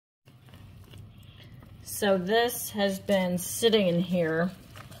So this has been sitting in here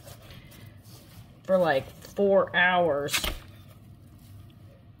for like 4 hours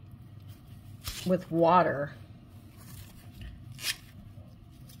with water.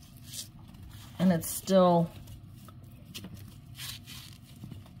 And it's still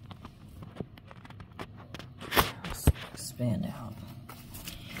expand out.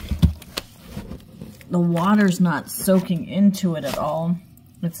 The water's not soaking into it at all.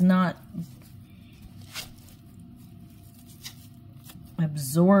 It's not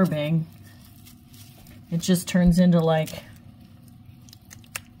absorbing. It just turns into like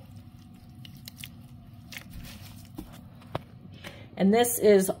and this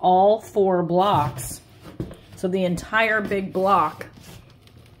is all 4 blocks. So the entire big block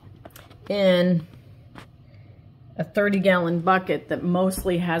in a 30-gallon bucket that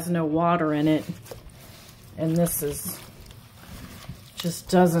mostly has no water in it. And this is just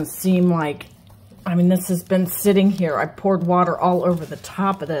doesn't seem like, I mean, this has been sitting here. I poured water all over the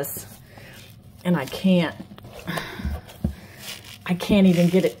top of this and I can't even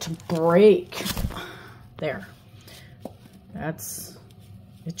get it to break. There.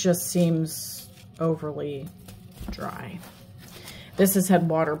 It just seems overly dry. This has had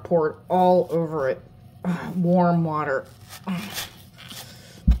water poured all over it. Warm water.